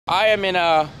I am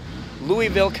in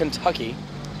Louisville, Kentucky.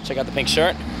 Check out the pink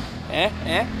shirt. Check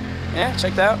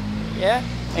that out. Yeah.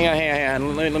 Hang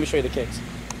on. Let me show you the kicks.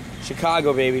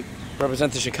 Chicago, baby.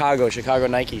 Represent the Chicago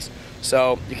Nikes.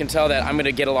 So you can tell that I'm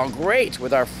gonna get along great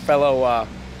with our fellow,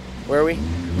 where are we?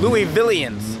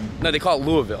 Louisvillians. No, they call it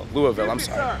Louisville, I'm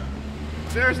sorry.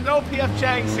 There's no P.F.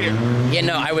 Chang's here. Yeah,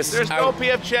 no, There's no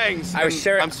P.F. Chang's. I was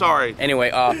sharing. I'm sorry.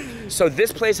 Anyway, so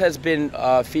this place has been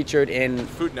featured in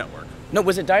Food Network. No,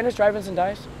 was it Diners, Drive-Ins, and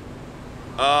Dives?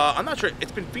 I'm not sure.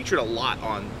 It's been featured a lot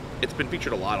on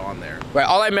there. Right.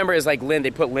 All I remember is like Lynn.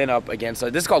 They put Lynn up against.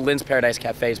 This is called Lynn's Paradise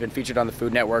Cafe. It's been featured on the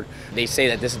Food Network. They say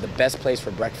that this is the best place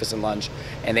for breakfast and lunch,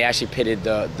 and they actually pitted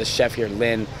the chef here,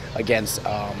 Lynn, against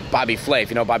Bobby Flay. If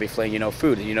you know Bobby Flay, you know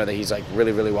food, and you know that he's like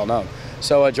really, really well known.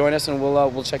 So join us and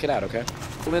we'll check it out. Okay.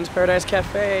 Lynn's Paradise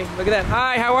Cafe. Look at that.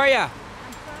 Hi. How are ya?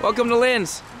 Welcome to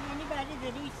Lynn's. Anybody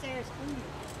that eats there is foolish.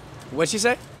 What'd she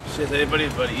say? Shit, anybody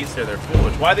that eats there, they're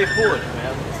foolish. Why are they foolish,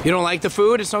 man? You don't like the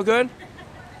food? It's no good?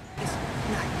 It's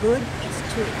not good, it's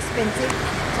too expensive,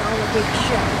 it's all a big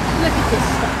show. Look at this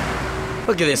stuff.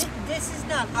 Look at this. This is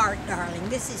not art, darling.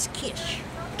 This is kish.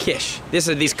 Kish. This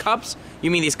are these cups?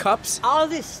 You mean these cups? All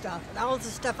this stuff, and all the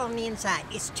stuff on the inside,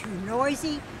 is too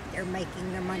noisy. They're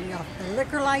making their money off the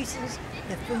liquor license.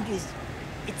 The food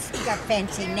it's got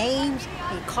fancy names,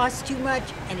 it costs too much,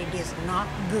 and it is not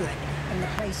good. And the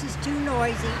place is too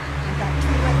noisy and got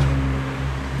too much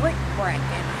brick-brack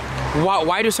in it.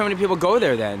 Why do so many people go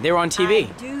there then? They were on TV.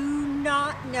 I do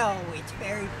not know. It's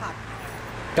very popular.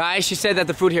 Guys, she said that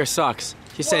the food here sucks.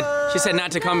 She said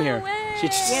not to come here. She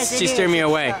steered me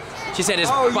away. She said it's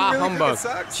bah humbug.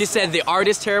 She said the art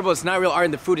is terrible, it's not real art,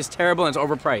 and the food is terrible and it's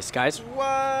overpriced, guys. What?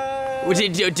 Are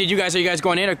you guys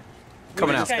going in or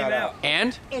coming out? Out?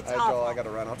 And? It's Joel, awful. I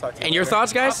gotta run. I'll talk to you. And your later.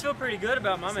 thoughts, Oh, guys? I feel pretty good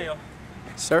about my meal.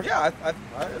 Sir? Yeah,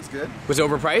 it's good. Was it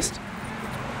overpriced?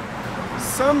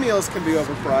 Some meals can be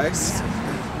overpriced.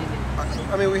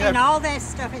 I mean, we have. And all that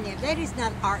stuff in there, that is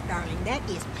not art, darling. That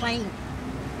is plain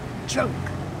junk.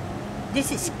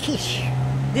 This is quiche.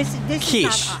 This Quiche.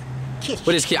 is not art. Quiche.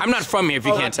 What is quiche? I'm not from here if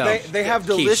you can't tell. They have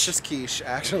Quiche. delicious quiche,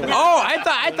 actually. Oh,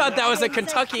 I thought that was a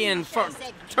Kentuckian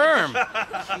term.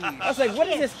 I was like, what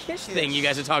is this quiche thing you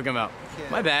guys are talking about?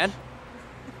 My bad.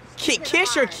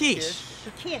 Quiche or quiche?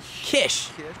 Quiche. Quiche.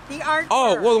 The art.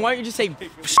 Oh, word. well, why don't you just say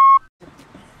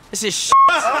This is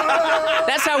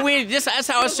That's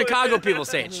how us Chicago people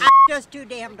say it. Just too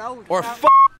damned old. Or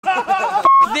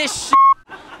this shit.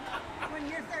 When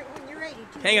you're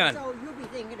 82 Hang on. years old, you'll be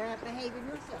thinking about behaving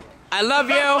yourself. I love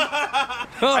you.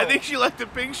 I think she liked the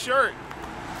pink shirt.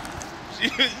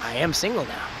 I am single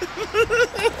now.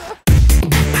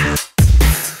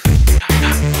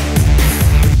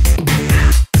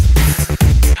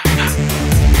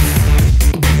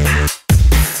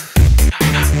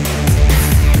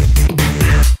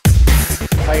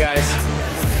 Hi guys.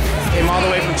 Came all the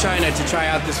way from China to try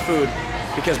out this food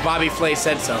because Bobby Flay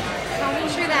said so. I'll make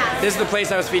sure that. This is the place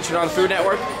that was featured on Food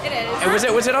Network. It is. And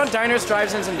was it on Diners,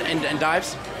 Drive-Ins, and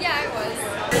Dives? Yeah, it was.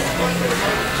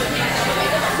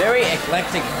 Very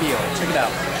eclectic feel. Check it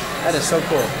out. That is so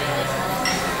cool.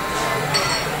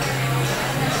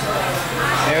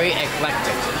 Very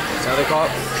eclectic. Is that what they call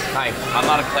it? Hi. I'm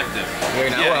not eclectic. You're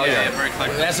not. Yeah, well, yeah, very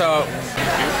eclectic. That's all.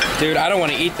 Dude, I don't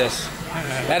want to eat this.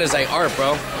 That is like art,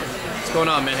 bro. What's going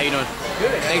on, man? How you doing?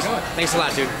 Good. Thanks a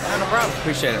lot, dude. No problem.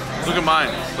 Appreciate it. Look at mine.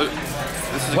 Look.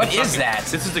 This is What is that?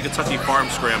 This is the Kentucky Farm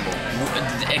Scramble.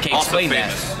 Okay, Also explain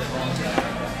that. famous.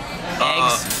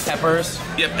 Eggs, peppers.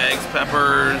 Yep, eggs,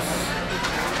 peppers,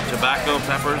 tobacco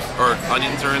peppers, or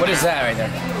onions are in What there. is that right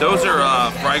there? Those are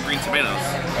fried green tomatoes.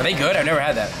 Are they good? I've never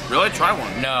had that. Really? Try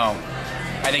one. No.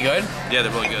 Are they good? Yeah,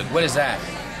 they're really good. What is that?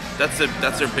 That's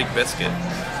their big biscuit.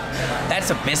 That's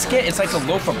a biscuit? It's like a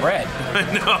loaf of bread. I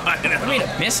know. What do you mean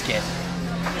a biscuit?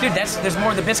 Dude, there's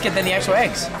more of the biscuit than the actual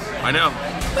eggs. I know.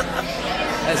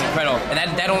 That's incredible. And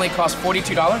that only costs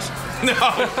 $42? No.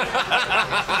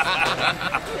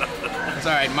 It's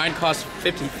all right. Mine costs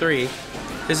 $53.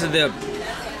 This is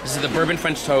the bourbon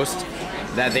French toast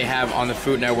that they have on the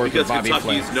Food Network Because with Bobby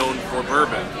Flay. Kentucky's known for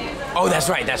bourbon. Oh, that's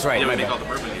right. Yeah, My they call bad. it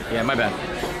the bourbon here. Yeah, my bad.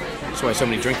 That's why so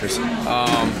many drinkers.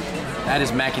 That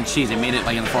is mac and cheese. They made it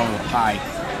like in the form of a pie.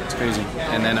 It's crazy.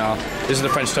 And then this is the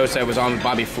French toast that was on with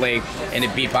Bobby Flay, and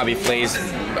it beat Bobby Flay's.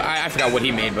 I forgot what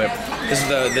he made, but this is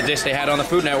the dish they had on the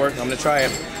Food Network. I'm gonna try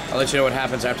it. I'll let you know what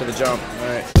happens after the jump. All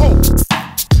right.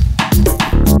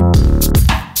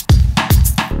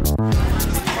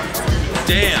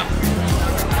 Damn.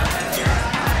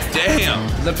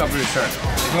 Damn. Lift up your shirt.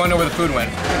 If you want to know where the food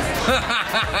went.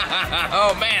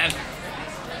 Oh man.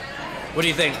 What do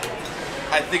you think?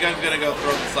 I think I'm gonna go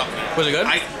throw this up, man. Was it good?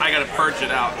 I I gotta purge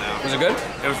it out now. Was it good?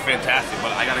 It was fantastic,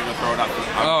 but I gotta go throw it out.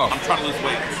 I'm trying to lose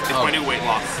weight. It's my new weight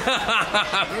loss.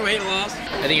 Weight loss.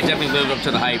 I think it definitely lived up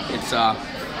to the hype. It's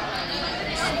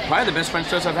probably the best French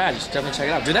toast I've had. Just definitely check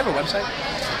it out. Do they have a website?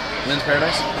 Lynn's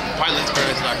Paradise? Probably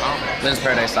lynsparadise.com.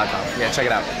 lynsparadise.com. Yeah, check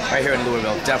it out. Right here in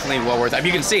Louisville. Definitely well worth it.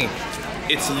 You can see.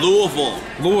 It's Louisville.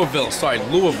 Louisville, sorry.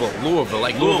 Louisville.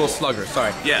 Like Louisville Slugger,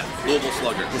 sorry. Yeah, Louisville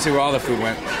Slugger. Let's see where all the food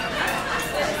went.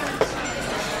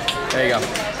 There you go.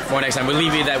 More next time. We'll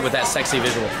leave you with that sexy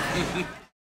visual.